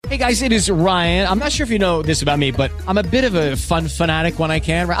Hey guys, it is Ryan. I'm not sure if you know this about me, but I'm a bit of a fun fanatic when I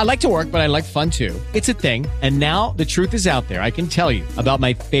can. I like to work, but I like fun too. It's a thing. And now the truth is out there. I can tell you about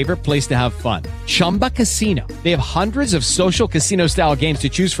my favorite place to have fun. Chumba Casino. They have hundreds of social casino style games to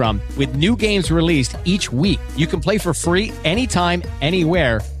choose from with new games released each week. You can play for free anytime,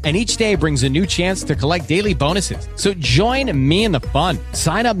 anywhere. And each day brings a new chance to collect daily bonuses. So join me in the fun.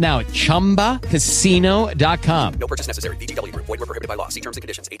 Sign up now at ChumbaCasino.com. No purchase necessary. VGW Group. Void where prohibited by law. See terms and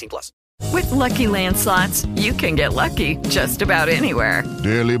conditions. 18+. With Lucky Land Slots, you can get lucky just about anywhere.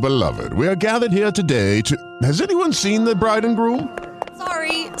 Dearly beloved, we are gathered here today to... Has anyone seen the bride and groom?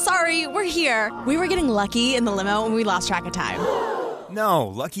 Sorry, we're here. We were getting lucky in the limo and we lost track of time. No,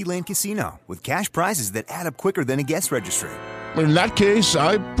 Lucky Land Casino, with cash prizes that add up quicker than a guest registry. In that case,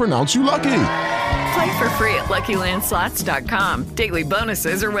 I pronounce you lucky. Play for free at LuckyLandSlots.com. Daily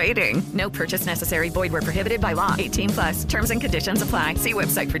bonuses are waiting. No purchase necessary. Void where prohibited by law. 18+. Terms and conditions apply. See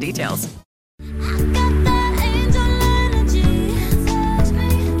website for details.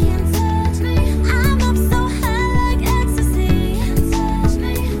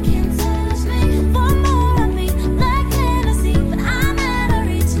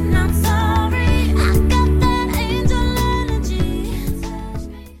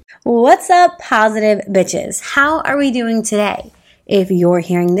 What's up, positive bitches? How are we doing today? If you're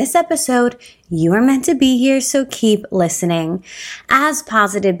hearing this episode, you are meant to be here, so keep listening. As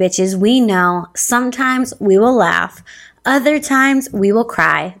positive bitches, we know sometimes we will laugh, other times we will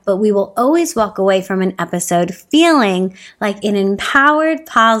cry, but we will always walk away from an episode feeling like an empowered,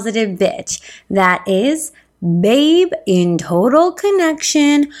 positive bitch that is babe in total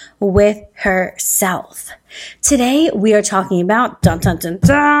connection with herself. Today, we are talking about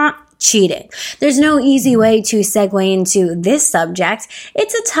cheating. There's no easy way to segue into this subject.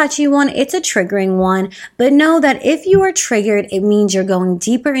 It's a touchy one. It's a triggering one. But know that if you are triggered, it means you're going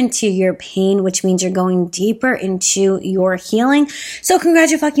deeper into your pain, which means you're going deeper into your healing. So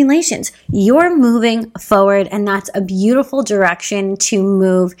congratulations. You're moving forward, and that's a beautiful direction to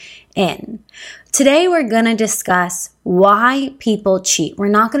move in. Today, we're going to discuss why people cheat. We're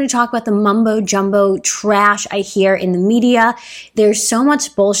not going to talk about the mumbo jumbo trash I hear in the media. There's so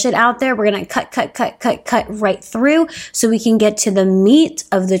much bullshit out there. We're going to cut right through so we can get to the meat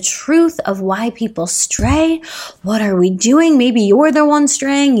of the truth of why people stray. What are we doing? Maybe you're the one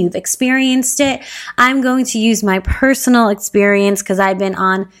straying. You've experienced it. I'm going to use my personal experience because I've been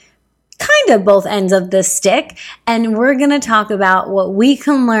on kind of both ends of the stick, and we're going to talk about what we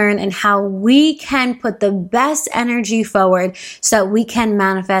can learn and how we can put the best energy forward so that we can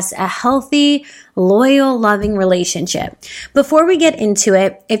manifest a healthy, loyal, loving relationship. Before we get into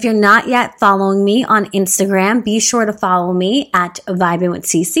it, if you're not yet following me on Instagram, be sure to follow me at Vibing with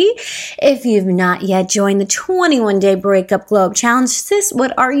Cece. If you've not yet joined the 21-day Breakup Glow Up Challenge, sis,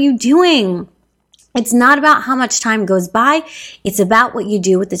 what are you doing? It's not about how much time goes by. It's about what you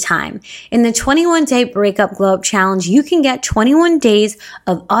do with the time. In the 21-day Breakup Glow Up Challenge, you can get 21 days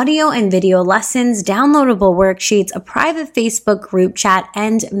of audio and video lessons, downloadable worksheets, a private Facebook group chat,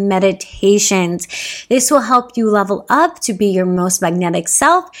 and meditations. This will help you level up to be your most magnetic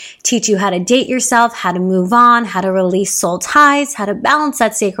self, teach you how to date yourself, how to move on, how to release soul ties, how to balance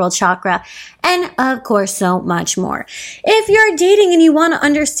that sacral chakra, and of course, so much more. If you're dating and you want to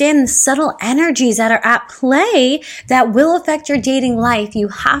understand the subtle energies that are at play that will affect your dating life, you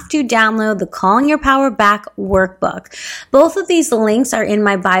have to download the Calling Your Power Back workbook. Both of these links are in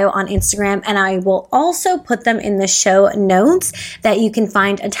my bio on Instagram, and I will also put them in the show notes that you can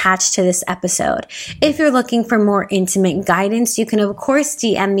find attached to this episode. If you're looking for more intimate guidance, you can of course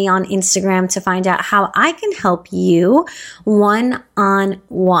DM me on Instagram to find out how I can help you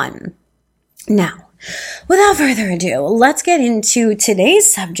one-on-one. Now, without further ado, let's get into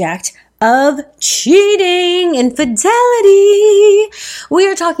today's subject of cheating, infidelity. We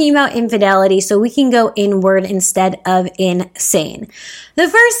are talking about infidelity, so we can go inward instead of insane. The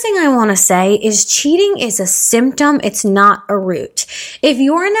first thing I want to say is cheating is a symptom. It's not a root. If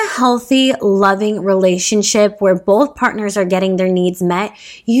you're in a healthy, loving relationship where both partners are getting their needs met,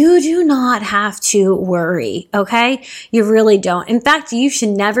 you do not have to worry, okay? You really don't. In fact, you should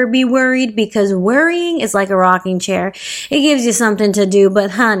never be worried because worrying is like a rocking chair. It gives you something to do,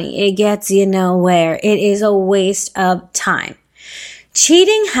 but honey, it gets you nowhere. It is a waste of time.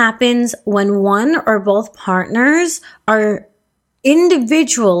 Cheating happens when one or both partners are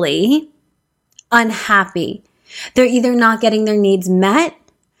individually unhappy. They're either not getting their needs met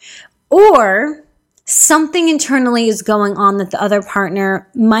or something internally is going on that the other partner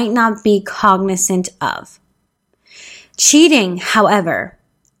might not be cognizant of. Cheating, however,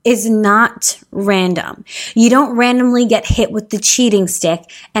 is not random. You don't randomly get hit with the cheating stick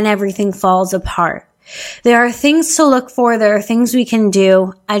and everything falls apart. There are things to look for. There are things we can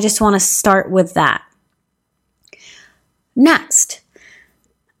do. I just want to start with that. Next,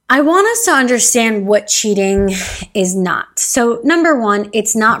 I want us to understand what cheating is not. So number one,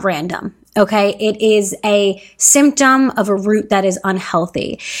 it's not random. Okay, it is a symptom of a root that is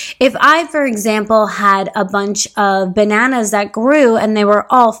unhealthy. If I, for example, had a bunch of bananas that grew and they were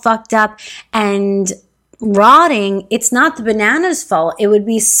all fucked up and rotting, it's not the banana's fault. It would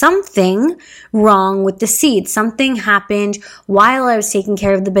be something wrong with the seed. Something happened while I was taking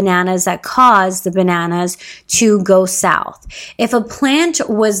care of the bananas that caused the bananas to go south. If a plant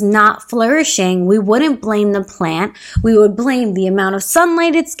was not flourishing, we wouldn't blame the plant. We would blame the amount of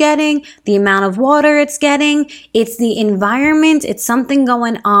sunlight it's getting, the amount of water it's getting. It's the environment. It's something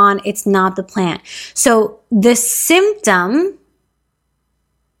going on. It's not the plant. So the symptom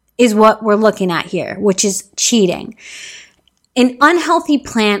is what we're looking at here, which is cheating. An unhealthy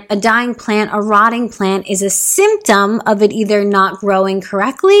plant, a dying plant, a rotting plant is a symptom of it either not growing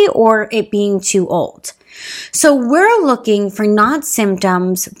correctly or it being too old. So we're looking for not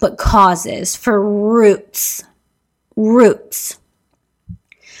symptoms, but causes, for roots. Roots.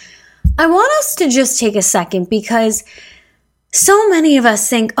 I want us to just take a second because so many of us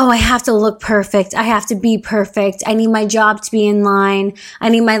think, oh, I have to look perfect. I have to be perfect. I need my job to be in line. I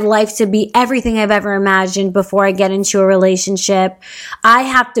need my life to be everything I've ever imagined before I get into a relationship. I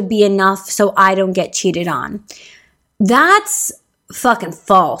have to be enough so I don't get cheated on. That's fucking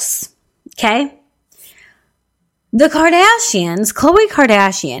false. Okay? The Kardashians, Khloe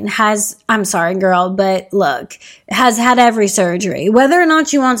Kardashian I'm sorry, girl, but look, has had every surgery. Whether or not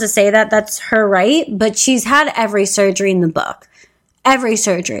she wants to say that, that's her right, but she's had every surgery in the book. Every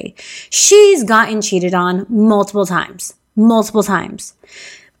surgery. She's gotten cheated on multiple times. Multiple times.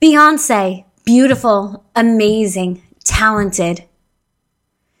 Beyonce, beautiful, amazing, talented,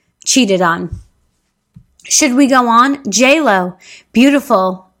 cheated on. Should we go on? J-Lo,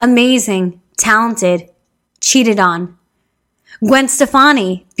 beautiful, amazing, talented, cheated on. Gwen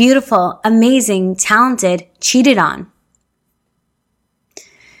Stefani, beautiful, amazing, talented, cheated on.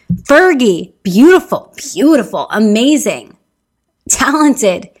 Fergie, beautiful, amazing,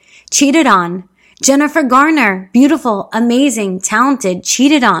 talented, cheated on. Jennifer Garner, beautiful, amazing, talented,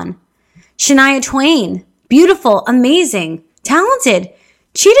 cheated on. Shania Twain, beautiful, amazing, talented,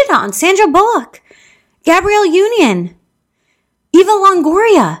 cheated on. Sandra Bullock, Gabrielle Union, Eva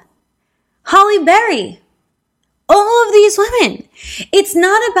Longoria, Halle Berry. All of these women. It's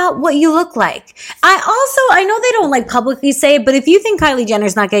not about what you look like. I know they don't like publicly say it, but if you think Kylie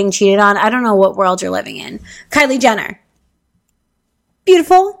Jenner's not getting cheated on, I don't know what world you're living in. Kylie Jenner.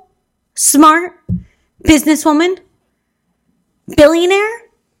 Beautiful, smart, businesswoman, billionaire,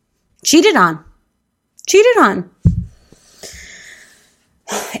 cheated on. Cheated on.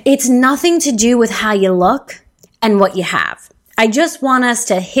 It's nothing to do with how you look and what you have. I just want us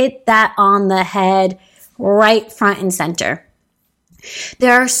to hit that on the head right front and center.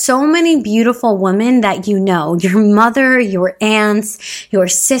 There are so many beautiful women that you know, your mother, your aunts, your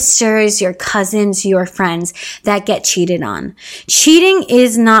sisters, your cousins, your friends that get cheated on. Cheating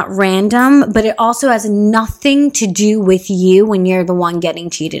is not random, but it also has nothing to do with you when you're the one getting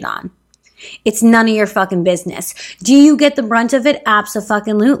cheated on. It's none of your fucking business. Do you get the brunt of it?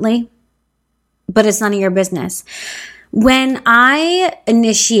 Abso-fucking-lutely. But it's none of your business. When I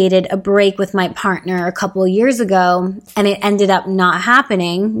initiated a break with my partner a couple of years ago, and it ended up not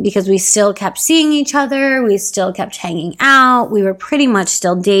happening because we still kept seeing each other, we still kept hanging out, we were pretty much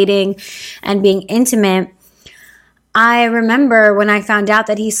still dating and being intimate, I remember when I found out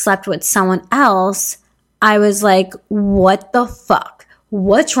that he slept with someone else, I was like, what the fuck?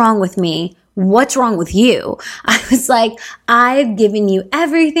 What's wrong with me? What's wrong with you? I was like, I've given you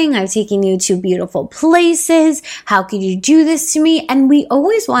everything. I've taken you to beautiful places. How could you do this to me? And we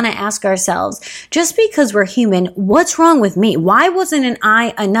always want to ask ourselves, just because we're human, what's wrong with me? Why wasn't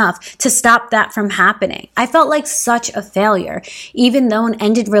I enough to stop that from happening? I felt like such a failure. Even though an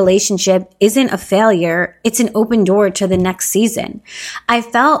ended relationship isn't a failure, it's an open door to the next season. I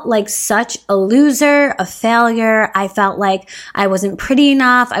felt like such a loser, a failure. I felt like I wasn't pretty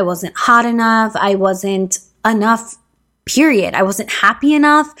enough. I wasn't hot enough. I wasn't enough, period. I wasn't happy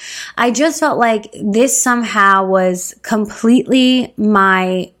enough. I just felt like this somehow was completely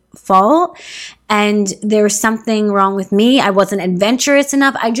my fault and there was something wrong with me. I wasn't adventurous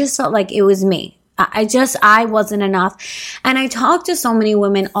enough. I just felt like it was me. I wasn't enough. And I talk to so many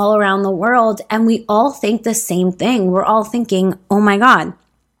women all around the world and we all think the same thing. We're all thinking, oh my God,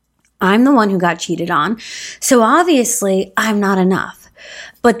 I'm the one who got cheated on. So obviously I'm not enough.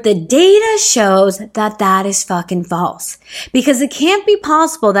 But the data shows that that is fucking false, because it can't be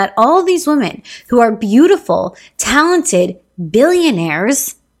possible that all these women who are beautiful, talented,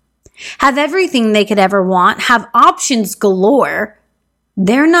 billionaires, have everything they could ever want, have options galore.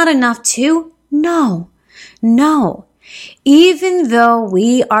 They're not enough too? No. Even though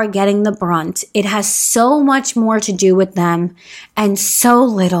we are getting the brunt, it has so much more to do with them and so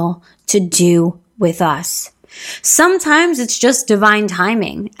little to do with us. Sometimes it's just divine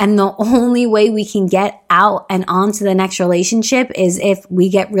timing, and the only way we can get out and on to the next relationship is if we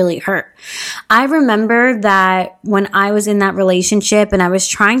get really hurt. I remember that when I was in that relationship and I was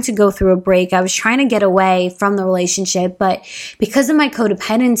trying to go through a break, I was trying to get away from the relationship, but because of my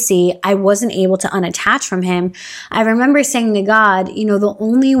codependency, I wasn't able to unattach from him. I remember saying to God, the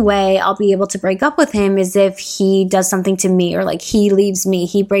only way I'll be able to break up with him is if he does something to me, or like he leaves me,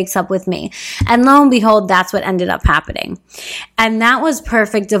 he breaks up with me. And lo and behold, that's what ended up happening. And that was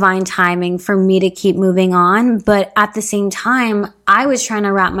perfect divine timing for me to keep moving on. But at the same time, I was trying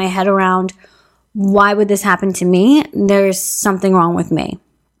to wrap my head around, why would this happen to me? There's something wrong with me.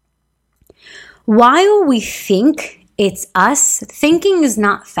 While we think it's us, thinking is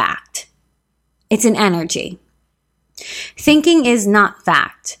not fact. It's an energy. Thinking is not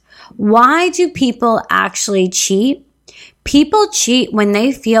fact. Why do people actually cheat? People cheat when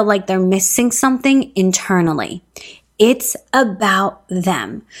they feel like they're missing something internally. It's about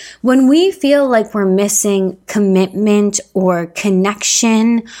them. When we feel like we're missing commitment or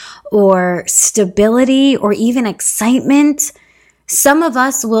connection or stability or even excitement, some of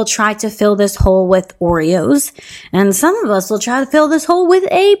us will try to fill this hole with Oreos, and some of us will try to fill this hole with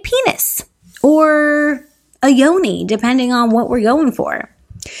a penis or a yoni, depending on what we're going for.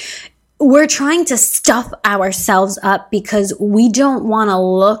 We're trying to stuff ourselves up because we don't want to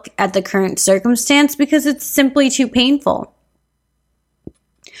look at the current circumstance because it's simply too painful.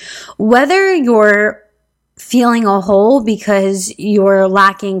 Whether you're feeling a hole because you're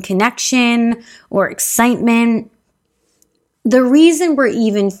lacking connection or excitement, the reason we're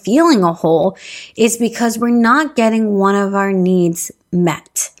even feeling a hole is because we're not getting one of our needs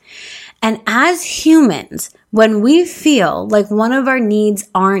met. And as humans, when we feel like one of our needs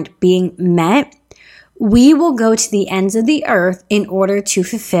aren't being met, we will go to the ends of the earth in order to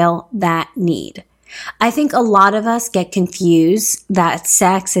fulfill that need. I think a lot of us get confused that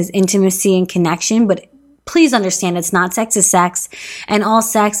sex is intimacy and connection, but please understand it's not. Sex is sex, and all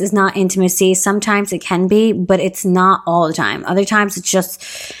sex is not intimacy. Sometimes it can be, but it's not all the time. Other times it's just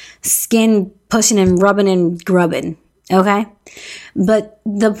skin pushing and rubbing and grubbing. Okay? But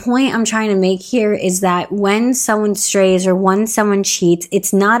the point I'm trying to make here is that when someone strays or when someone cheats,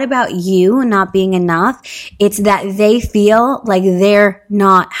 it's not about you not being enough. It's that they feel like they're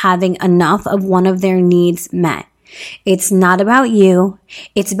not having enough of one of their needs met. It's not about you.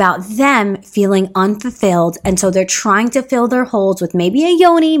 It's about them feeling unfulfilled. And so they're trying to fill their holes with maybe a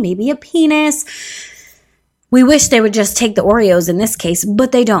yoni, maybe a penis. We wish they would just take the Oreos in this case,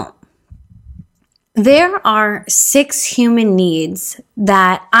 but they don't. There are 6 human needs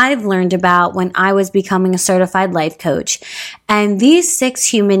that I've learned about when I was becoming a certified life coach. And these 6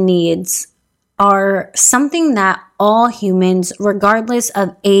 human needs are something that all humans, regardless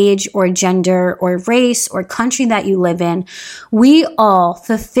of age or gender or race or country that you live in, we all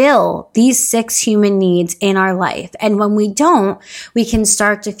fulfill these 6 human needs in our life. And when we don't, we can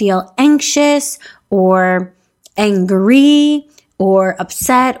start to feel anxious or angry or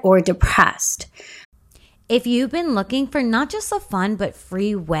upset or depressed. If you've been looking for not just a fun but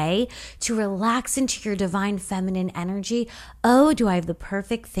free way to relax into your divine feminine energy, oh, do I have the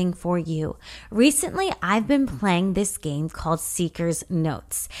perfect thing for you. Recently, I've been playing this game called Seeker's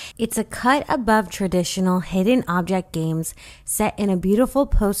Notes. It's a cut above traditional hidden object games set in a beautiful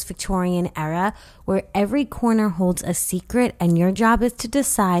post-Victorian era where every corner holds a secret and your job is to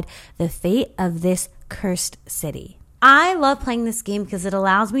decide the fate of this cursed city. I love playing this game because it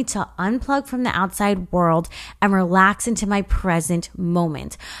allows me to unplug from the outside world and relax into my present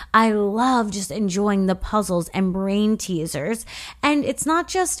moment. I love just enjoying the puzzles and brain teasers. And it's not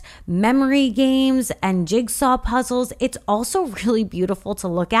just memory games and jigsaw puzzles. It's also really beautiful to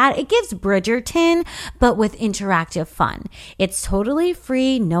look at. It gives Bridgerton, but with interactive fun. It's totally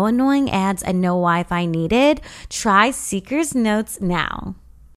free, no annoying ads, and no Wi-Fi needed. Try Seeker's Notes now.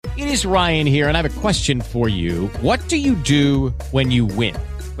 It is Ryan here, and I have a question for you. What do you do when you win?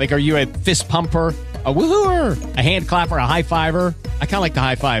 Like, are you a fist pumper, a woohooer, a hand clapper, a high fiver? I kind of like the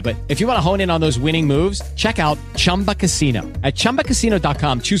high five, but if you want to hone in on those winning moves, check out Chumba Casino. At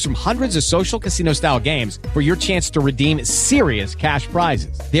ChumbaCasino.com, choose from hundreds of social casino style games for your chance to redeem serious cash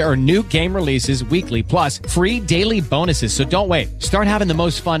prizes. There are new game releases weekly, plus free daily bonuses. So don't wait. Start having the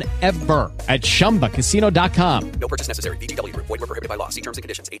most fun ever at ChumbaCasino.com. No purchase necessary. VGW Group. Void where prohibited by law. See terms and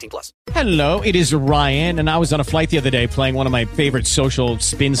conditions. 18+. Hello, it is Ryan, and I was on a flight the other day playing one of my favorite social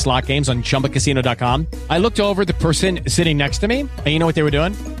spin slot games on ChumbaCasino.com. I looked over at the person sitting next to me, and you know what they were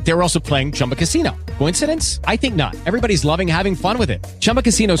doing? They were also playing Chumba Casino. Coincidence? I think not. Everybody's loving having fun with it. Chumba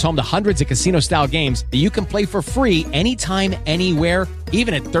Casino is home to hundreds of casino-style games that you can play for free anytime, anywhere,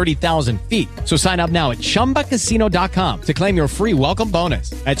 even at 30,000 feet. So sign up now at ChumbaCasino.com to claim your free welcome bonus.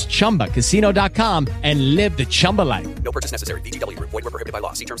 That's ChumbaCasino.com and live the Chumba life. No purchase necessary. VGW Group. Void where prohibited by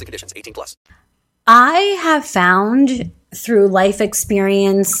law. See terms and conditions. 18+. I have found through life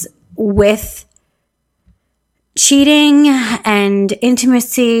experience with cheating and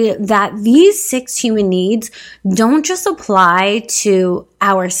intimacy that these 6 human needs don't just apply to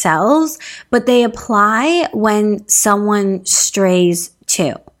ourselves, but they apply when someone strays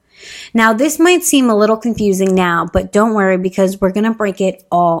too. Now, this might seem a little confusing now, but don't worry because we're going to break it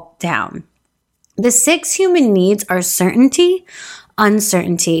all down. The 6 human needs are certainty,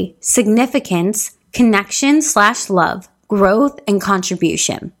 uncertainty, significance, connection/love, growth, and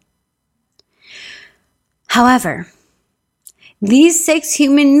contribution. However, these 6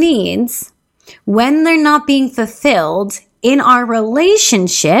 human needs, when they're not being fulfilled in our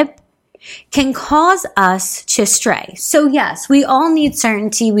relationship, can cause us to stray. So yes, we all need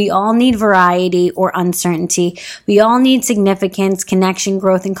certainty. We all need variety or uncertainty. We all need significance, connection,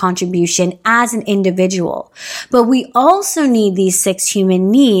 growth, and contribution as an individual. But we also need these 6 human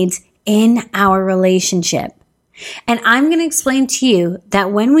needs in our relationship. And I'm going to explain to you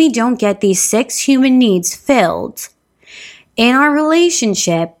that when we don't get these 6 human needs filled in our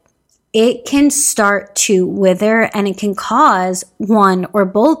relationship, it can start to wither and it can cause one or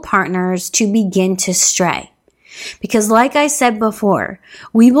both partners to begin to stray. Because like I said before,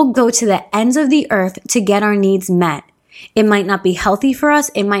 we will go to the ends of the earth to get our needs met. It might not be healthy for us.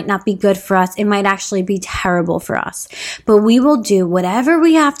 It might not be good for us. It might actually be terrible for us. But we will do whatever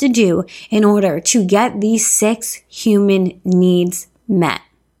we have to do in order to get these 6 human needs met.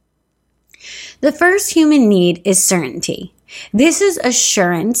 The first human need is certainty. This is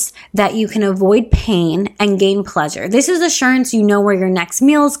assurance that you can avoid pain and gain pleasure. This is assurance you know where your next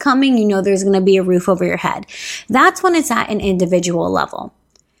meal is coming. You know there's going to be a roof over your head. That's when it's at an individual level.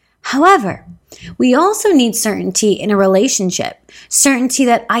 However, we also need certainty in a relationship. Certainty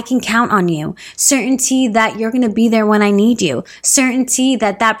that I can count on you. Certainty that you're going to be there when I need you. Certainty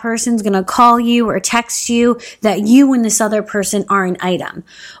that that person's going to call you or text you, that you and this other person are an item.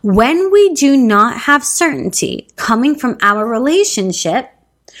 When we do not have certainty coming from our relationship,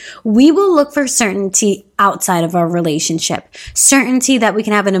 we will look for certainty outside of our relationship. Certainty that we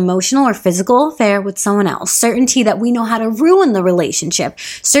can have an emotional or physical affair with someone else. Certainty that we know how to ruin the relationship.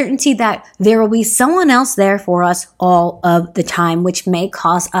 Certainty that there will be someone else there for us all of the time, which may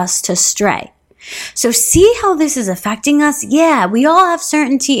cause us to stray. So see how this is affecting us? Yeah, we all have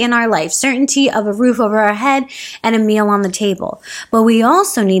certainty in our life, certainty of a roof over our head and a meal on the table. But we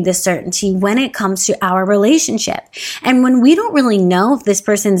also need this certainty when it comes to our relationship. And when we don't really know if this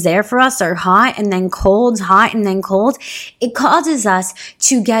person's there for us or hot and then cold, hot and then cold, it causes us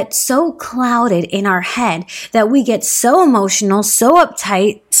to get so clouded in our head that we get so emotional, so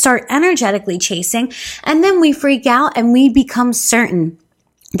uptight, start energetically chasing, and then we freak out and we become certain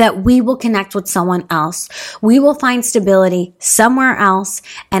that we will connect with someone else. We will find stability somewhere else,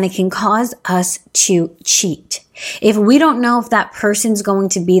 and it can cause us to cheat. If we don't know if that person's going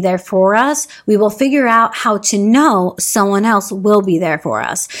to be there for us, we will figure out how to know someone else will be there for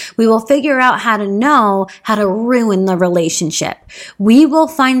us. We will figure out how to know how to ruin the relationship. We will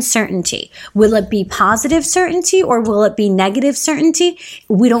find certainty. Will it be positive certainty or will it be negative certainty?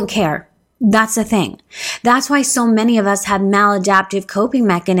 We don't care. That's the thing. That's why so many of us have maladaptive coping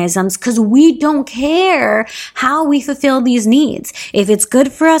mechanisms, because we don't care how we fulfill these needs. If it's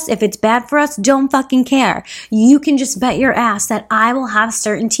good for us, if it's bad for us, don't fucking care. You can just bet your ass that I will have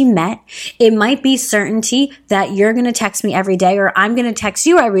certainty met. It might be certainty that you're going to text me every day, or I'm going to text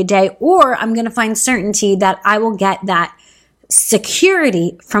you every day, or I'm going to find certainty that I will get that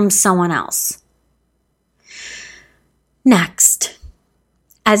security from someone else. Next.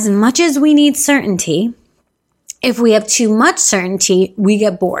 As much as we need certainty, if we have too much certainty, we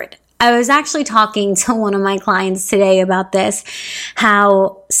get bored. I was actually talking to one of my clients today about this,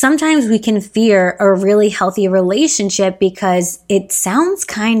 how sometimes we can fear a really healthy relationship because it sounds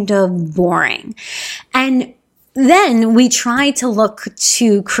kind of boring. And then we try to look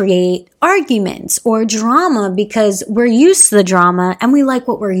to create arguments or drama because we're used to the drama and we like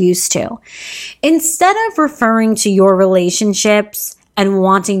what we're used to. Instead of referring to your relationships and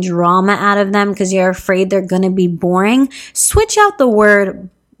wanting drama out of them because you're afraid they're going to be boring, switch out the word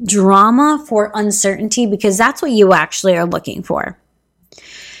drama for uncertainty because that's what you actually are looking for.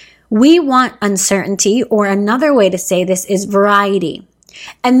 We want uncertainty, or another way to say this is variety.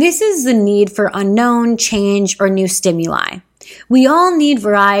 And this is the need for unknown, change, or new stimuli. We all need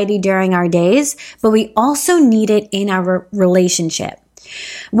variety during our days, but we also need it in our relationship.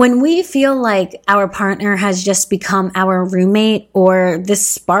 When we feel like our partner has just become our roommate, or this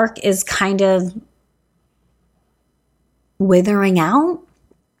spark is kind of withering out,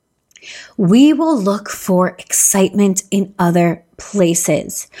 we will look for excitement in other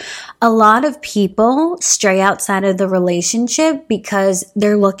places. A lot of people stray outside of the relationship because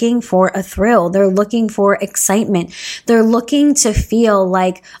they're looking for a thrill. They're looking for excitement. They're looking to feel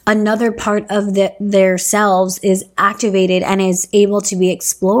like another part of their selves is activated and is able to be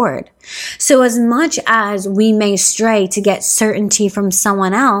explored. So as much as we may stray to get certainty from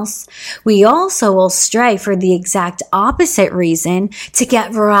someone else, we also will stray for the exact opposite reason, to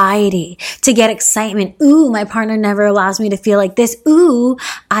get variety, to get excitement. Ooh, my partner never allows me to feel like this. Ooh,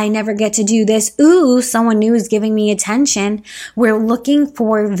 I never get to do this. Ooh, someone new is giving me attention. We're looking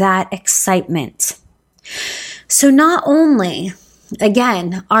for that excitement. So not only,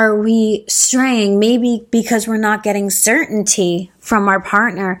 again, are we straying maybe because we're not getting certainty from our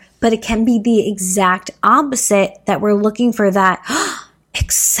partner, but it can be the exact opposite, that we're looking for that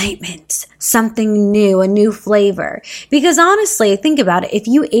excitement, something new, a new flavor. Because honestly, think about it. If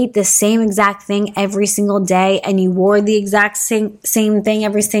you ate the same exact thing every single day and you wore the exact same thing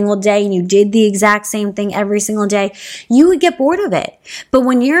every single day and you did the exact same thing every single day, you would get bored of it. But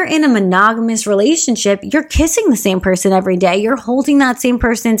when you're in a monogamous relationship, you're kissing the same person every day. You're holding that same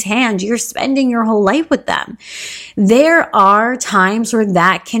person's hand. You're spending your whole life with them. There are times where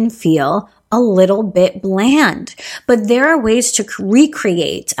that can feel a little bit bland, but there are ways to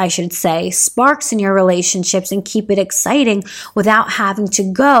recreate, I should say, sparks in your relationships and keep it exciting without having to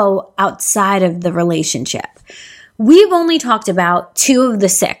go outside of the relationship. We've only talked about 2 of the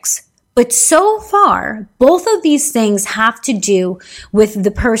 6, but so far, both of these things have to do with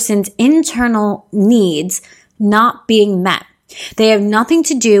the person's internal needs not being met. They have nothing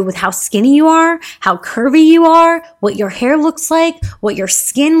to do with how skinny you are, how curvy you are, what your hair looks like, what your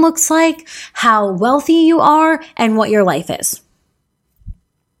skin looks like, how wealthy you are, and what your life is.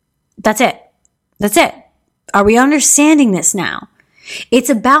 That's it. That's it. Are we understanding this now? It's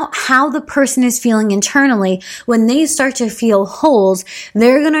about how the person is feeling internally. When they start to feel holes,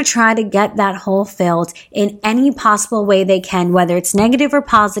 they're going to try to get that hole filled in any possible way they can, whether it's negative or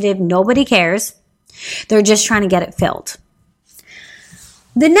positive, nobody cares. They're just trying to get it filled.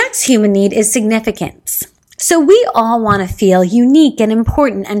 The next human need is significance. So we all want to feel unique and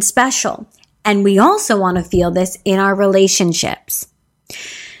important and special. And we also want to feel this in our relationships.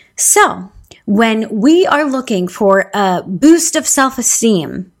 So when we are looking for a boost of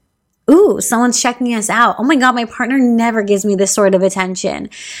self-esteem, ooh, someone's checking us out. Oh my God, my partner never gives me this sort of attention.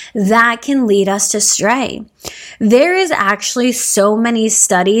 That can lead us to stray. There is actually so many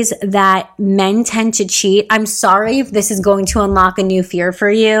studies that men tend to cheat. I'm sorry if this is going to unlock a new fear for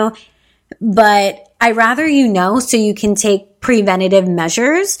you, but I'd rather you know so you can take preventative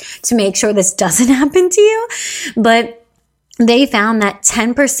measures to make sure this doesn't happen to you. But they found that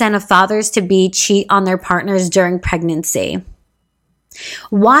 10% of fathers-to-be cheat on their partners during pregnancy.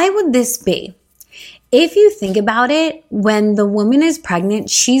 Why would this be? If you think about it, when the woman is pregnant,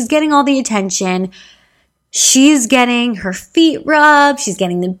 she's getting all the attention. She's getting her feet rubbed. She's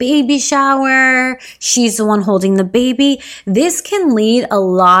getting the baby shower. She's the one holding the baby. This can lead a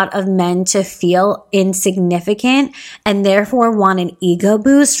lot of men to feel insignificant and therefore want an ego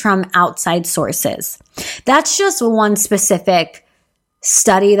boost from outside sources. That's just one specific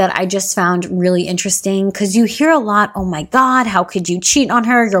study that I just found really interesting, because you hear a lot, oh my God, how could you cheat on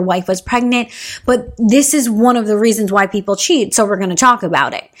her? Your wife was pregnant. But this is one of the reasons why people cheat. So we're going to talk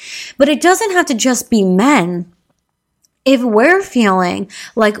about it. But it doesn't have to just be men. If we're feeling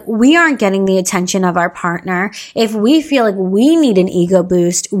like we aren't getting the attention of our partner, if we feel like we need an ego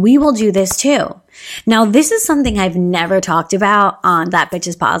boost, we will do this too. Now, this is something I've never talked about on That Bitch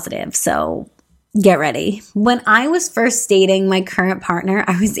Is Positive. So get ready. When I was first dating my current partner,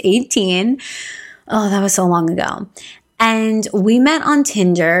 I was 18. Oh, that was so long ago. And we met on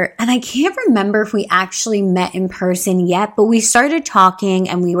Tinder, and I can't remember if we actually met in person yet, but we started talking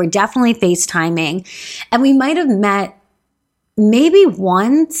and we were definitely FaceTiming, and we might have met maybe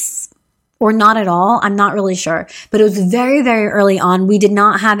once or not at all. I'm not really sure, but it was very, very early on. We did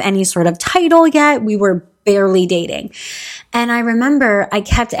not have any sort of title yet. We were barely dating. And I remember I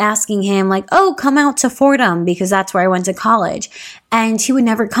kept asking him like, oh, come out to Fordham, because that's where I went to college. And he would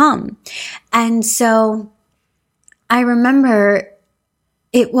never come. And so I remember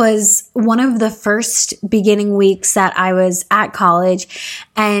it was one of the first beginning weeks that I was at college,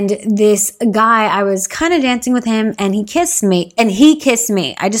 and this guy, I was kind of dancing with him, and he kissed me.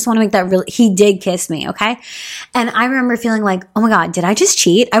 I just want to make that real. He did kiss me, okay? And I remember feeling like, oh my God, did I just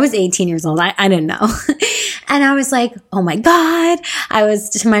cheat? I was 18 years old. I didn't know. And I was like, oh my God. I was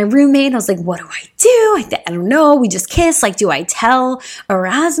to my roommate. I was like, what do I do? I don't know. We just kissed. Like, do I tell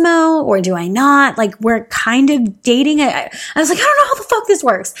Erasmo or do I not? Like, we're kind of dating. I was like, I don't know how the fuck this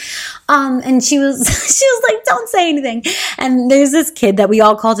works. And she was like, don't say anything. And there's this kid that we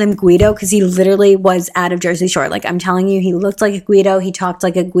all called him Guido, because he literally was out of Jersey Shore. Like, I'm telling you, he looked like a Guido. He talked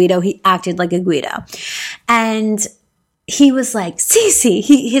like a Guido. He acted like a Guido. And he was like, Cece,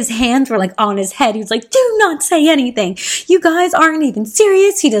 his hands were like on his head. He was like, do not say anything. You guys aren't even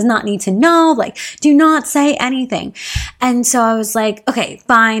serious. He does not need to know. Like, do not say anything. And so I was like, okay,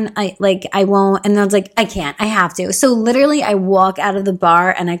 fine. I won't. And I was like, I can't, I have to. So literally I walk out of the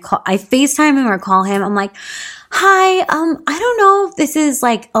bar and I FaceTime him or call him. I'm like, hi, I don't know if this is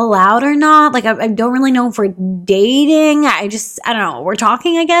like allowed or not. Like, I don't really know if we're dating. I don't know. We're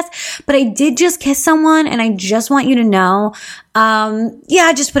talking, I guess. But I did just kiss someone, and I just want you to know.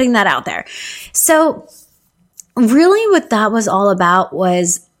 Yeah, just putting that out there. So really what that was all about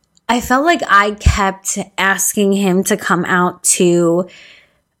was I felt like I kept asking him to come out to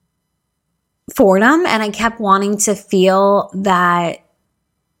Fordham, and I kept wanting to feel that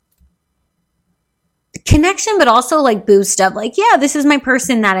connection, but also like boost of like, yeah, this is my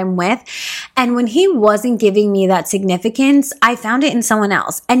person that I'm with. And when he wasn't giving me that significance, I found it in someone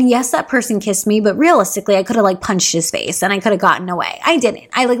else. And yes, that person kissed me, but realistically, I could have like punched his face and I could have gotten away. I didn't.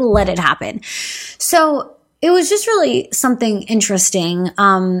 I like let it happen. So it was just really something interesting.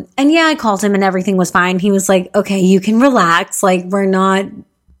 And yeah, I called him and everything was fine. He was like, okay, you can relax. Like, we're not,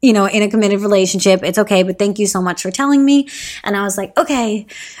 in a committed relationship. It's okay, but thank you so much for telling me. And I was like, okay,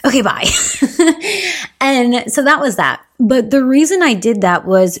 bye. And so that was that. But the reason I did that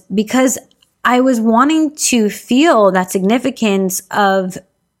was because I was wanting to feel that significance of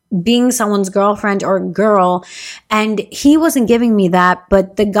being someone's girlfriend or girl. And he wasn't giving me that,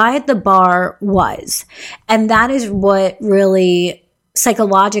 but the guy at the bar was. And that is what really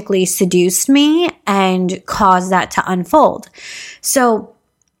psychologically seduced me and caused that to unfold. So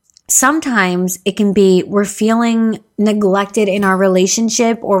sometimes it can be we're feeling neglected in our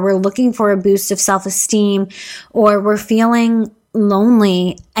relationship, or we're looking for a boost of self-esteem, or we're feeling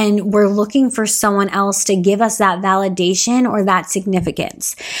lonely and we're looking for someone else to give us that validation or that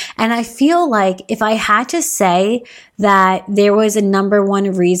significance. And I feel like if I had to say that there was a number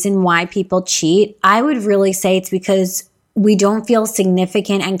one reason why people cheat, I would really say it's because we don't feel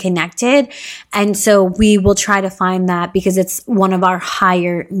significant and connected. And so we will try to find that because it's one of our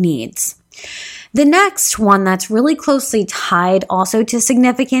higher needs. The next one that's really closely tied also to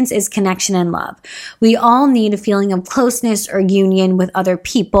significance is connection and love. We all need a feeling of closeness or union with other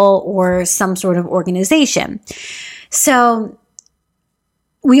people or some sort of organization. So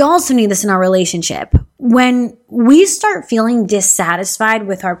we also need this in our relationship. When we start feeling dissatisfied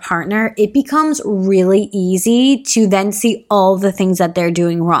with our partner, it becomes really easy to then see all the things that they're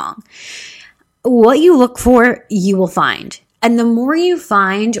doing wrong. What you look for, you will find. And the more you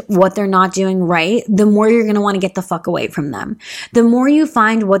find what they're not doing right, the more you're going to want to get the fuck away from them. The more you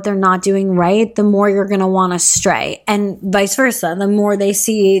find what they're not doing right, the more you're going to want to stray. And vice versa. The more they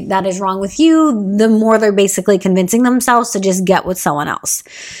see that is wrong with you, the more they're basically convincing themselves to just get with someone else.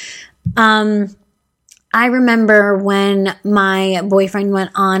 I remember when my boyfriend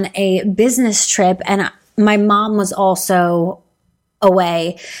went on a business trip and my mom was also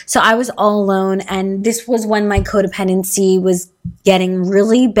away. So I was all alone, and this was when my codependency was getting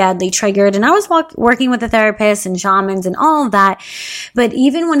really badly triggered, and I was working with a therapist and shamans and all of that. But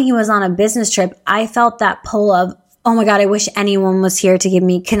even when he was on a business trip, I felt that pull of, oh my God, I wish anyone was here to give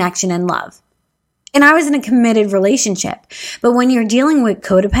me connection and love. And I was in a committed relationship. But when you're dealing with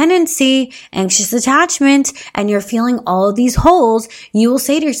codependency, anxious attachment, and you're feeling all of these holes, you will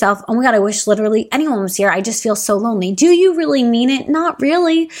say to yourself, oh my God, I wish literally anyone was here. I just feel so lonely. Do you really mean it? Not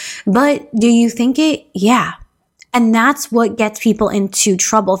really. But do you think it? Yeah. And that's what gets people into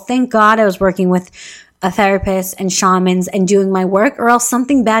trouble. Thank God I was working with a therapist and shamans and doing my work, or else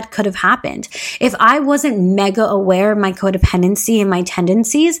something bad could have happened. If I wasn't mega aware of my codependency and my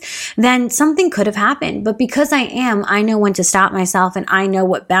tendencies, then something could have happened. But because I am, I know when to stop myself, and I know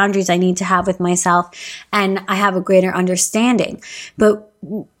what boundaries I need to have with myself, and I have a greater understanding. But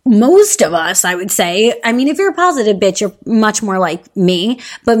most of us, I would say, I mean, if you're a positive bitch, you're much more like me,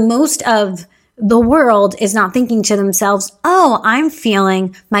 but most of the world is not thinking to themselves, oh, I'm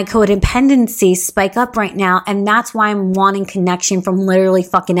feeling my codependency spike up right now, and that's why I'm wanting connection from literally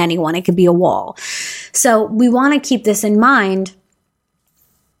fucking anyone. It could be a wall. So we want to keep this in mind.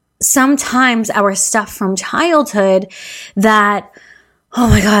 Sometimes our stuff from childhood that, oh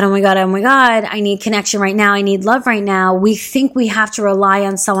my God, I need connection right now, I need love right now. We think we have to rely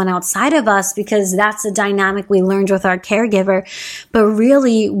on someone outside of us because that's the dynamic we learned with our caregiver. But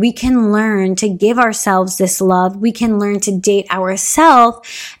really, we can learn to give ourselves this love. We can learn to date ourselves,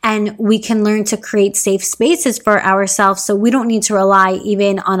 and we can learn to create safe spaces for ourselves. So we don't need to rely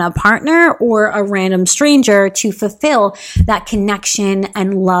even on a partner or a random stranger to fulfill that connection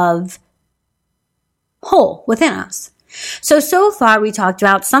and love hole within us. So far we talked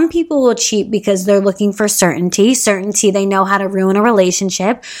about some people will cheat because they're looking for certainty they know how to ruin a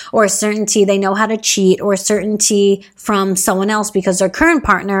relationship, or certainty they know how to cheat, or certainty from someone else because their current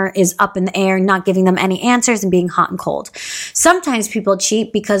partner is up in the air, not giving them any answers and being hot and cold. Sometimes people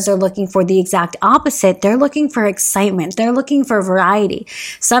cheat because they're looking for the exact opposite. They're looking for excitement. They're looking for variety.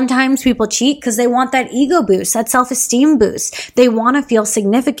 Sometimes people cheat because they want that ego boost, that self-esteem boost. They want to feel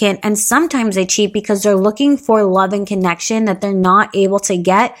significant. And sometimes they cheat because they're looking for love and connection that they're not able to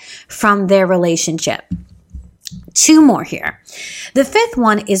get from their relationship. 2 more here. The 5th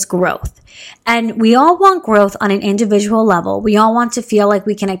one is growth. And we all want growth on an individual level. We all want to feel like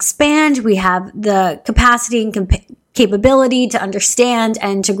we can expand. We have the capacity and capability to understand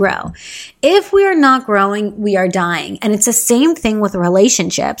and to grow. If we are not growing, we are dying. And it's the same thing with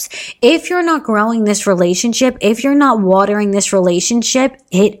relationships. If you're not growing this relationship, if you're not watering this relationship,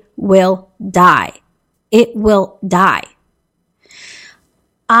 it will die. It will die.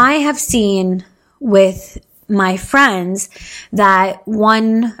 I have seen with my friends that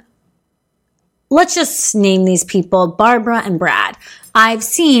let's just name these people, Barbara and Brad. I've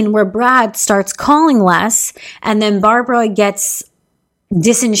seen where Brad starts calling less, and then Barbara gets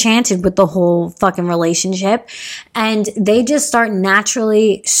disenchanted with the whole fucking relationship, and they just start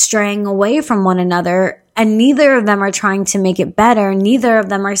naturally straying away from one another. And neither of them are trying to make it better. Neither of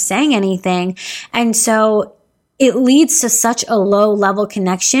them are saying anything. And so it leads to such a low level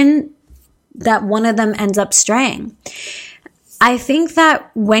connection that one of them ends up straying. I think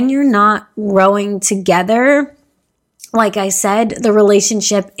that when you're not growing together, like I said, the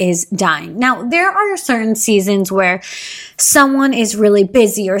relationship is dying. Now, there are certain seasons where someone is really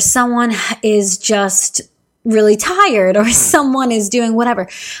busy, or someone is just really tired, or someone is doing whatever.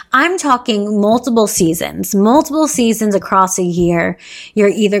 I'm talking multiple seasons across a year. You're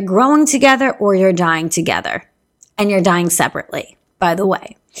either growing together or you're dying together, and you're dying separately, by the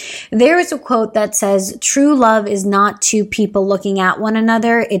way. There is a quote that says, true love is not 2 people looking at one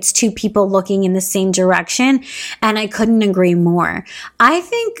another. It's 2 people looking in the same direction. And I couldn't agree more. I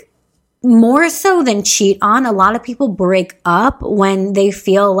think more so than cheat on, a lot of people break up when they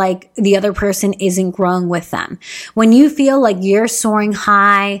feel like the other person isn't growing with them. When you feel like you're soaring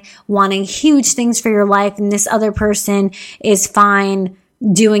high, wanting huge things for your life, and this other person is fine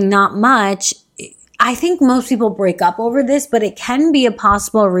doing not much, I think most people break up over this, but it can be a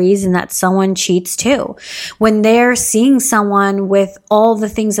possible reason that someone cheats too. When they're seeing someone with all the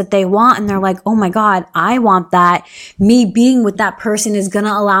things that they want, and they're like, oh my God, I want that. Me being with that person is going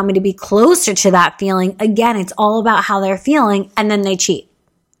to allow me to be closer to that feeling. Again, it's all about how they're feeling, and then they cheat.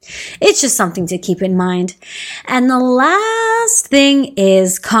 It's just something to keep in mind. And the last thing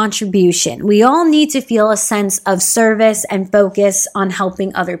is contribution. We all need to feel a sense of service and focus on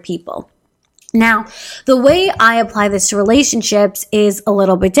helping other people. Now, the way I apply this to relationships is a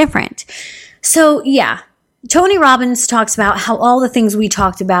little bit different. So yeah, Tony Robbins talks about how all the things we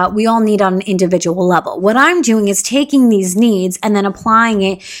talked about, we all need on an individual level. What I'm doing is taking these needs and then applying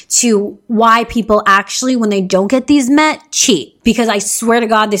it to why people actually, when they don't get these met, cheat. Because I swear to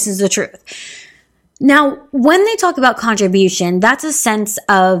God, this is the truth. Now, when they talk about contribution, that's a sense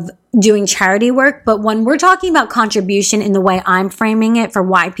of doing charity work. But when we're talking about contribution in the way I'm framing it for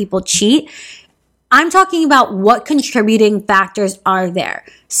why people cheat, I'm talking about what contributing factors are there.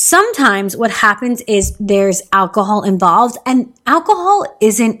 Sometimes what happens is there's alcohol involved, and alcohol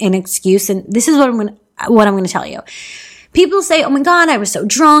isn't an excuse. And this is what I'm going to tell you. People say, oh my God, I was so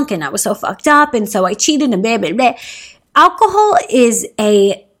drunk and I was so fucked up, and so I cheated and blah, blah, blah. Alcohol is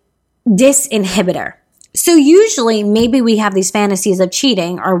a disinhibitor. So usually maybe we have these fantasies of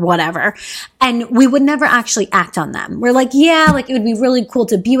cheating or whatever, and we would never actually act on them. We're like, yeah, like it would be really cool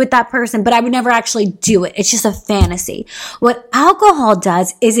to be with that person, but I would never actually do it. It's just a fantasy. What alcohol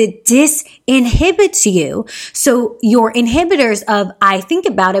does is it disinhibits you. So your inhibitors of I think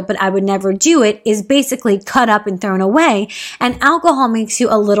about it, but I would never do it is basically cut up and thrown away. And alcohol makes you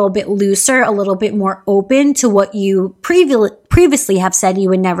a little bit looser, a little bit more open to what you previously have said you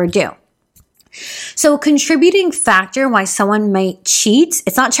would never do. So a contributing factor why someone might cheat,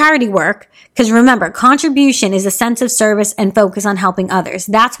 it's not charity work, because remember, contribution is a sense of service and focus on helping others.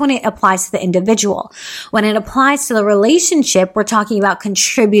 That's when it applies to the individual. When it applies to the relationship, we're talking about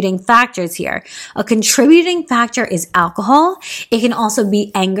contributing factors here. A contributing factor is alcohol. It can also be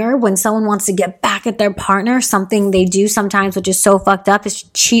anger when someone wants to get back at their partner, something they do sometimes, which is so fucked up, is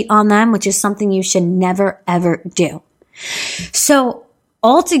cheat on them, which is something you should never, ever do. So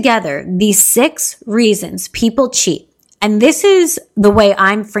altogether, these 6 reasons people cheat, and this is the way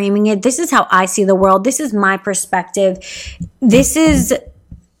I'm framing it. This is how I see the world. This is my perspective. This is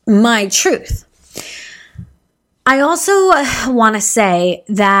my truth. I also want to say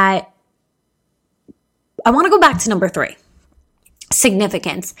that I want to go back to number 3,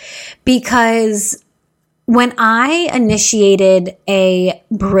 significance, because when I initiated a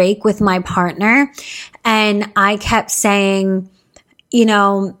break with my partner and I kept saying, you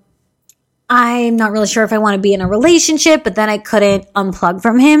know, I'm not really sure if I want to be in a relationship, but then I couldn't unplug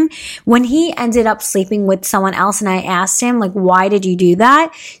from him. When he ended up sleeping with someone else and I asked him, like, why did you do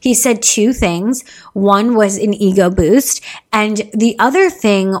that? He said 2 things. One was an ego boost. And the other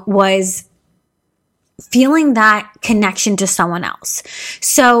thing was feeling that connection to someone else.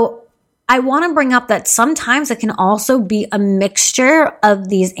 So I want to bring up that sometimes it can also be a mixture of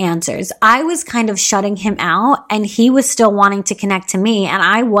these answers. I was kind of shutting him out and he was still wanting to connect to me and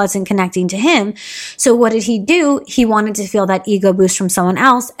I wasn't connecting to him. So what did he do? He wanted to feel that ego boost from someone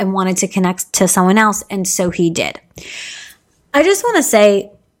else and wanted to connect to someone else. And so he did. I just want to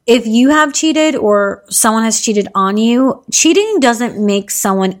say, if you have cheated or someone has cheated on you, cheating doesn't make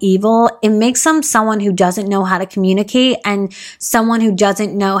someone evil. It makes them someone who doesn't know how to communicate and someone who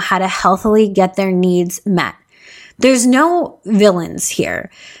doesn't know how to healthily get their needs met. There's no villains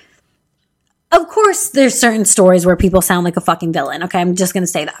here. Of course, there's certain stories where people sound like a fucking villain. Okay, I'm just going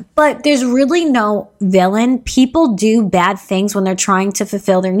to say that. But there's really no villain. People do bad things when they're trying to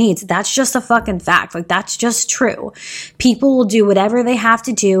fulfill their needs. That's just a fucking fact. Like, that's just true. People will do whatever they have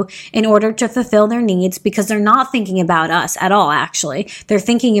to do in order to fulfill their needs because they're not thinking about us at all, actually. They're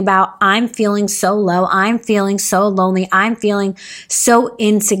thinking about, I'm feeling so low. I'm feeling so lonely. I'm feeling so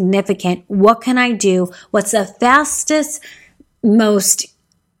insignificant. What can I do? What's the fastest, most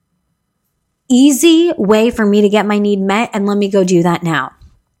easy way for me to get my need met, and let me go do that now.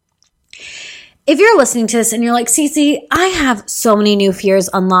 If you're listening to this and you're like, Cece, I have so many new fears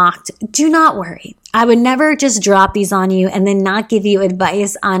unlocked, do not worry. I would never just drop these on you and then not give you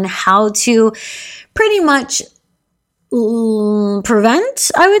advice on how to pretty much prevent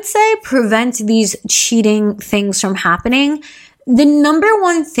these cheating things from happening. The number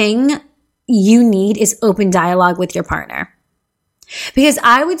one thing you need is open dialogue with your partner. Because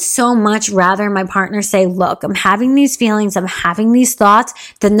I would so much rather my partner say, look, I'm having these feelings, I'm having these thoughts,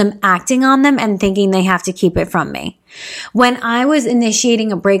 than them acting on them and thinking they have to keep it from me. When I was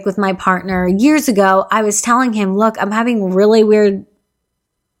initiating a break with my partner years ago, I was telling him, look, I'm having really weird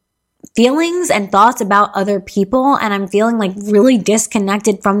feelings and thoughts about other people and I'm feeling like really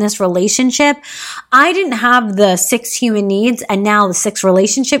disconnected from this relationship. I didn't have the 6 human needs and now the 6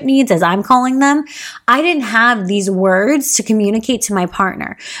 relationship needs, as I'm calling them. I didn't have these words to communicate to my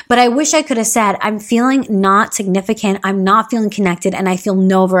partner, but I wish I could have said, I'm feeling not significant. I'm not feeling connected and I feel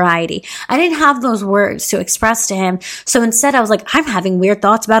no variety. I didn't have those words to express to him. So instead I was like, I'm having weird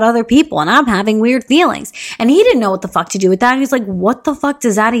thoughts about other people and I'm having weird feelings. And he didn't know what the fuck to do with that. And he's like, what the fuck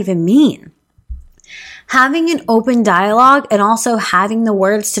does that even mean? Having an open dialogue and also having the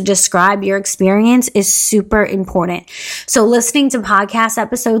words to describe your experience is super important. So listening to podcast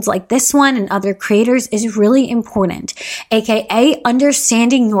episodes like this one and other creators is really important. AKA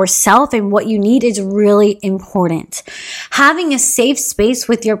understanding yourself and what you need is really important. Having a safe space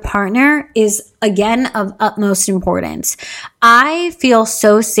with your partner is, again, of utmost importance. I feel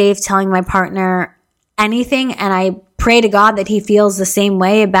so safe telling my partner anything, and I pray to God that he feels the same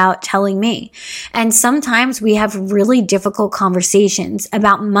way about telling me. And sometimes we have really difficult conversations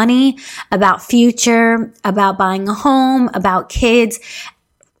about money, about future, about buying a home, about kids,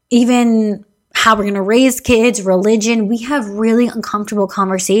 even how we're going to raise kids, religion. We have really uncomfortable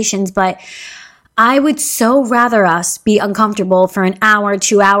conversations, but I would so rather us be uncomfortable for an hour,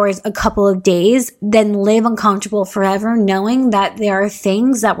 2 hours, a couple of days than live uncomfortable forever, knowing that there are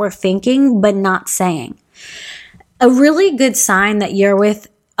things that we're thinking but not saying. A really good sign that you're with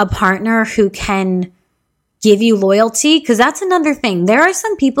a partner who can give you loyalty, because that's another thing. There are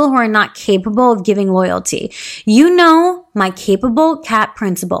some people who are not capable of giving loyalty. You know my capable cat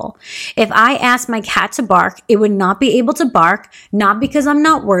principle. If I asked my cat to bark, it would not be able to bark, not because I'm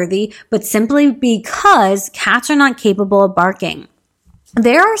not worthy, but simply because cats are not capable of barking.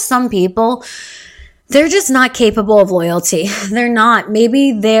 There are some people, they're just not capable of loyalty. They're not.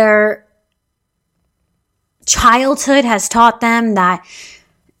 Maybe their childhood has taught them that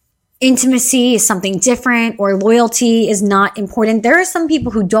intimacy is something different or loyalty is not important. There are some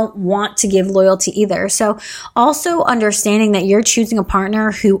people who don't want to give loyalty either. So also understanding that you're choosing a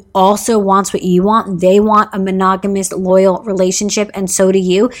partner who also wants what you want. They want a monogamous, loyal relationship, and so do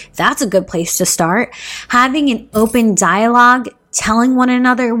you. That's a good place to start. Having an open dialogue, telling one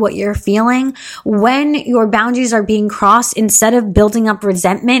another what you're feeling when your boundaries are being crossed, instead of building up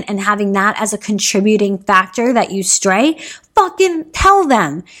resentment and having that as a contributing factor that you stray. Fucking tell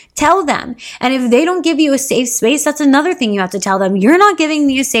them. And if they don't give you a safe space, that's another thing you have to tell them. You're not giving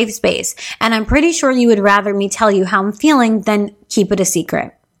me a safe space. And I'm pretty sure you would rather me tell you how I'm feeling than keep it a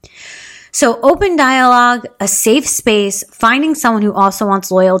secret. So open dialogue, a safe space, finding someone who also wants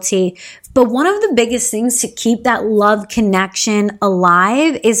loyalty. But one of the biggest things to keep that love connection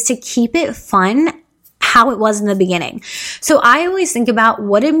alive is to keep it fun, how it was in the beginning. So I always think about,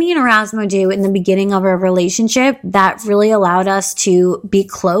 what did me and Erasmo do in the beginning of our relationship that really allowed us to be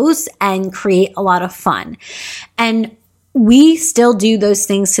close and create a lot of fun? And we still do those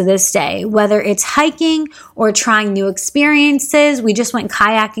things to this day, whether it's hiking or trying new experiences. We just went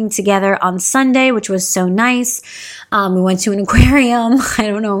kayaking together on Sunday, which was so nice. We went to an aquarium,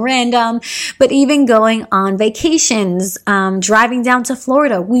 random, but even going on vacations, driving down to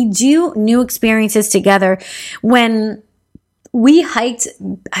Florida. We do new experiences together. When we hiked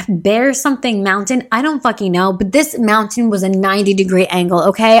Bear something mountain, I don't fucking know, but this mountain was a 90-degree angle,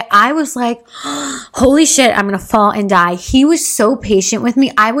 okay? I was like, holy shit, I'm gonna fall and die. He was so patient with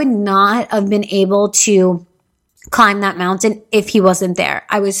me. I would not have been able to climb that mountain if he wasn't there.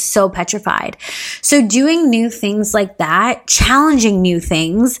 I was so petrified. So doing new things like that, challenging new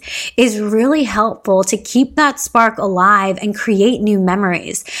things, is really helpful to keep that spark alive and create new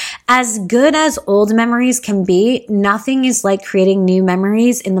memories. As good as old memories can be, nothing is like creating new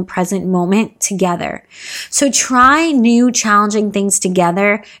memories in the present moment together. So try new challenging things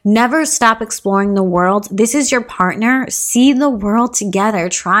together. Never stop exploring the world. This is your partner. See the world together.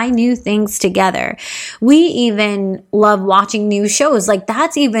 Try new things together. We even love watching new shows. Like,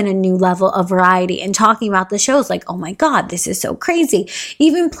 that's even a new level of variety, and talking about the shows like, oh my God, this is so crazy.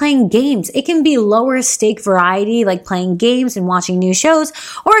 Even playing games, it can be lower stake variety, like playing games and watching new shows,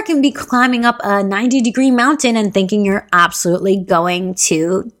 or it can be climbing up a 90-degree mountain and thinking you're absolutely going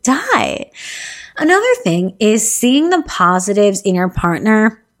to die. Another thing is seeing the positives in your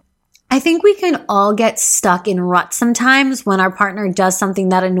partner. I think we can all get stuck in ruts sometimes when our partner does something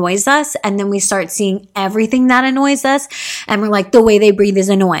that annoys us, and then we start seeing everything that annoys us, and we're like, the way they breathe is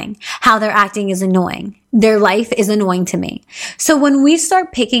annoying. How they're acting is annoying. Their life is annoying to me. So when we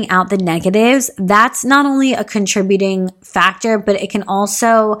start picking out the negatives, that's not only a contributing factor, but it can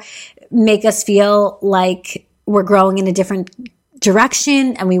also make us feel like we're growing in a different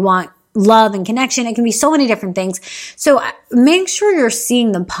direction and we want love and connection. It can be so many different things. So make sure you're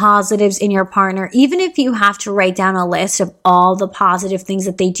seeing the positives in your partner. Even if you have to write down a list of all the positive things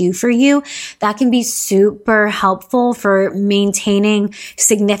that they do for you, that can be super helpful for maintaining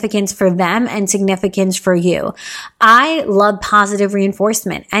significance for them and significance for you. I love positive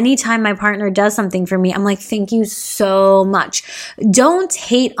reinforcement. Anytime my partner does something for me, I'm like, thank you so much. Don't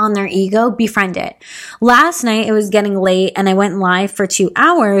hate on their ego, befriend it. Last night it was getting late and I went live for 2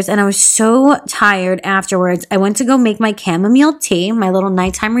 hours and I was so tired afterwards. I went to go make my chamomile tea, my little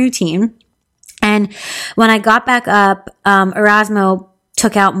nighttime routine. And when I got back up, Erasmo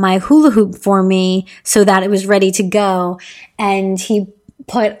took out my hula hoop for me so that it was ready to go. And he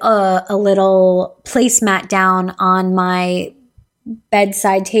put a little placemat down on my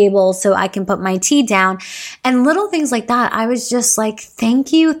bedside table so I can put my tea down, and little things like that. I was just like,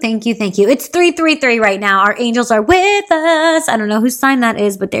 thank you, thank you, thank you. It's 333 right now. Our angels are with us. I don't know whose sign that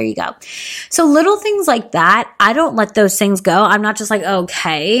is, but there you go. So little things like that, I don't let those things go. I'm not just like,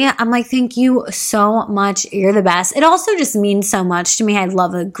 okay. I'm like, thank you so much. You're the best. It also just means so much to me. I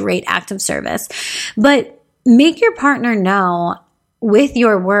love a great act of service. But make your partner know with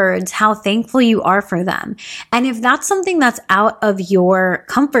your words how thankful you are for them. And if that's something that's out of your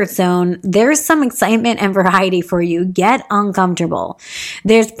comfort zone, there's some excitement and variety for you. Get uncomfortable.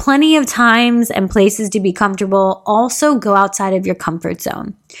 There's plenty of times and places to be comfortable. Also go outside of your comfort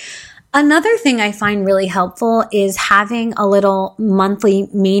zone. Another thing I find really helpful is having a little monthly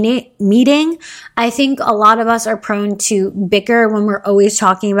meeting. I think a lot of us are prone to bicker when we're always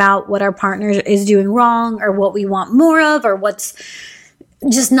talking about what our partner is doing wrong or what we want more of or what's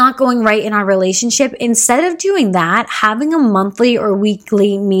just not going right in our relationship. Instead of doing that, having a monthly or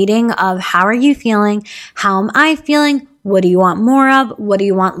weekly meeting of how are you feeling? How am I feeling? What do you want more of? What do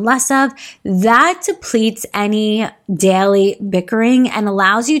you want less of? That depletes any daily bickering and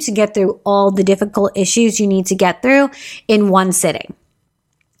allows you to get through all the difficult issues you need to get through in one sitting.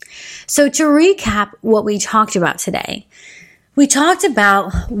 So to recap what we talked about today, we talked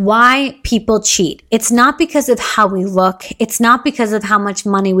about why people cheat. It's not because of how we look. It's not because of how much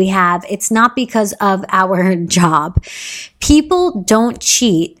money we have. It's not because of our job. People don't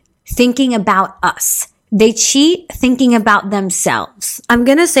cheat thinking about us. They cheat thinking about themselves. I'm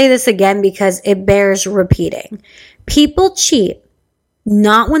going to say this again because it bears repeating. People cheat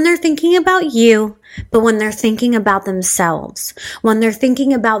not when they're thinking about you, but when they're thinking about themselves, when they're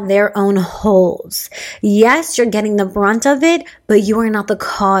thinking about their own holes. Yes, you're getting the brunt of it, but you are not the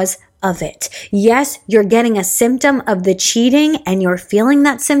cause of it. Yes, you're getting a symptom of the cheating and you're feeling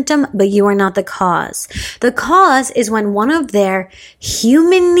that symptom, but you are not the cause. The cause is when one of their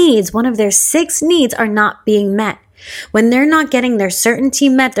human needs, one of their 6 needs are not being met. When they're not getting their certainty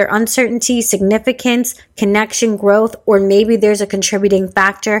met, their uncertainty, significance, connection, growth, or maybe there's a contributing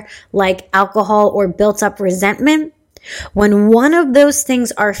factor like alcohol or built up resentment. When one of those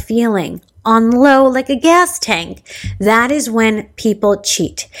things are feeling on low like a gas tank, that is when people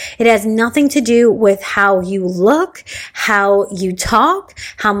cheat. It has nothing to do with how you look, how you talk,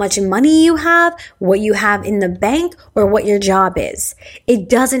 how much money you have, what you have in the bank, or what your job is. It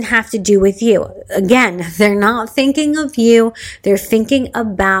doesn't have to do with you. Again, they're not thinking of you. They're thinking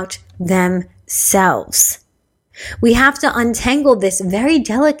about themselves. We have to untangle this very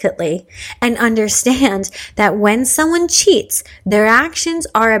delicately and understand that when someone cheats, their actions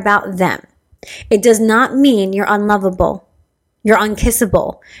are about them. It does not mean you're unlovable, you're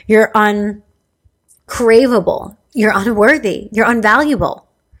unkissable, you're uncraveable, you're unworthy, you're unvaluable.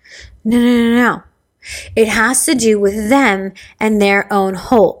 No. It has to do with them and their own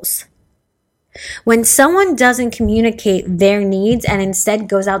holes. When someone doesn't communicate their needs and instead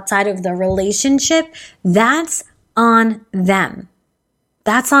goes outside of the relationship, that's on them.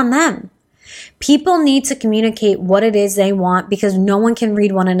 That's on them. People need to communicate what it is they want because no one can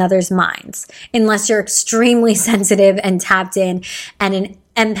read one another's minds unless you're extremely sensitive and tapped in and an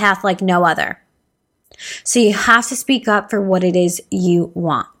empath like no other. So you have to speak up for what it is you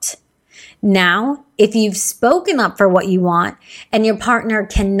want. Now, if you've spoken up for what you want and your partner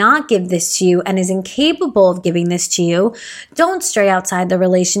cannot give this to you and is incapable of giving this to you, don't stray outside the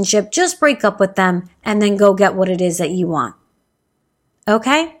relationship. Just break up with them and then go get what it is that you want.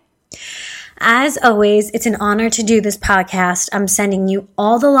 Okay? As always, it's an honor to do this podcast. I'm sending you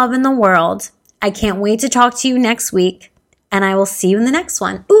all the love in the world. I can't wait to talk to you next week, and I will see you in the next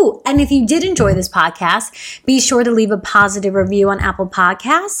one. Ooh, and if you did enjoy this podcast, be sure to leave a positive review on Apple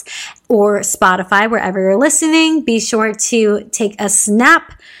Podcasts or Spotify, wherever you're listening. Be sure to take a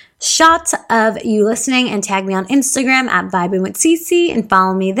snapshot of you listening and tag me on Instagram at Vibing with Cece and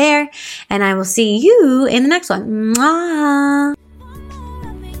follow me there. And I will see you in the next one. Mwah.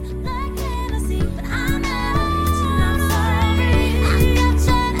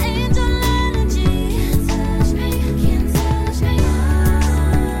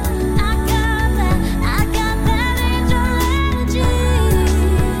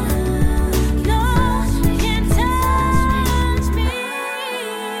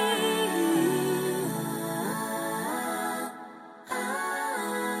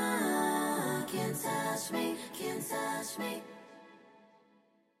 Can't touch me.